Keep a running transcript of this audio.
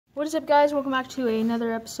What is up, guys? Welcome back to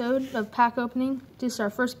another episode of pack opening. This is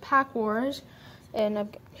our first pack wars, and I'm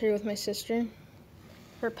here with my sister.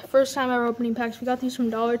 Her first time ever opening packs. We got these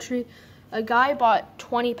from Dollar Tree. A guy bought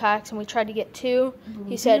 20 packs, and we tried to get 2.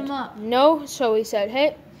 He said no, so we said,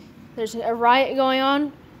 hey, there's a riot going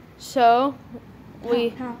on. So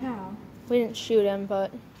we didn't shoot him,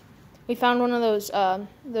 but we found one of those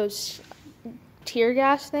tear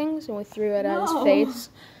gas things, and we threw it at his face.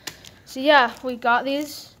 So yeah, we got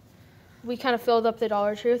these. We kind of filled up the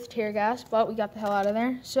Dollar Tree with tear gas, but we got the hell out of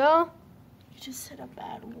there. So you just said a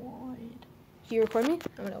bad word. Can you record me?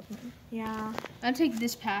 I'm gonna open it. Yeah. I'll take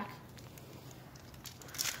this pack.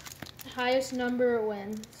 Highest number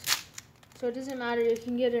wins. So it doesn't matter. You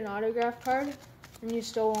can get an autograph card, and you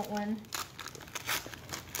still won't win.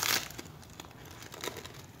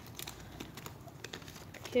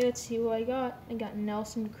 Okay, let's see what I got. I got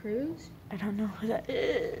Nelson Cruz. I don't know who that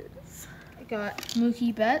is. I got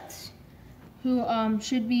Mookie Betts, who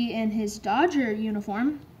should be in his Dodger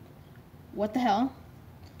uniform. What the hell?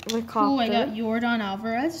 Cool, I got Yordan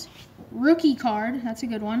Alvarez. Rookie card, that's a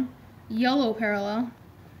good one. Yellow parallel.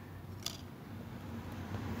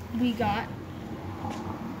 We got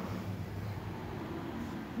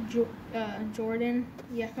Jordan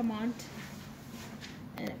Yacamont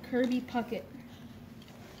and Kirby Puckett.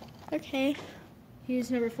 Okay.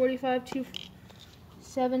 He's number 45,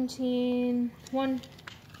 217,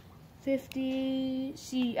 150.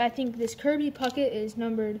 See, I think this Kirby Puckett is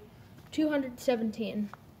numbered 217.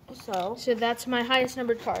 So that's my highest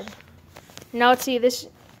numbered card. Now let's see, this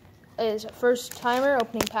is first timer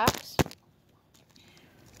opening packs.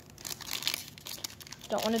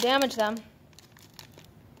 Don't want to damage them.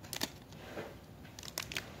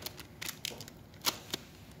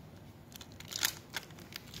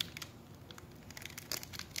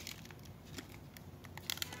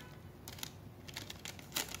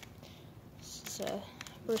 This is a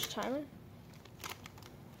first timer.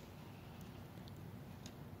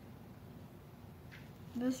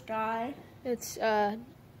 This guy. It's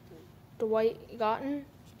Dwight Gotten.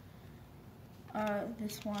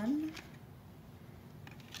 This one.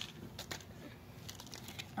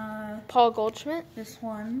 Paul Goldschmidt. This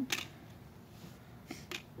one.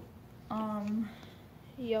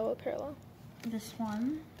 Yellow parallel. This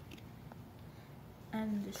one.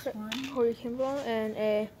 And this one. Corey Kimball and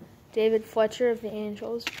a David Fletcher of the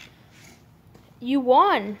Angels. You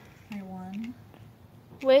won. I won.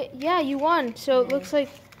 Wait, yeah, you won. So Yay. It looks like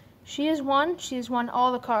she has won. She has won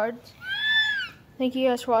all the cards. Thank you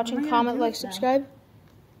guys for watching. Comment, like, subscribe.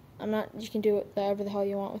 You can do whatever the hell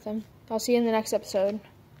you want with them. I'll see you in the next episode.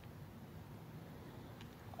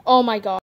 Oh my god.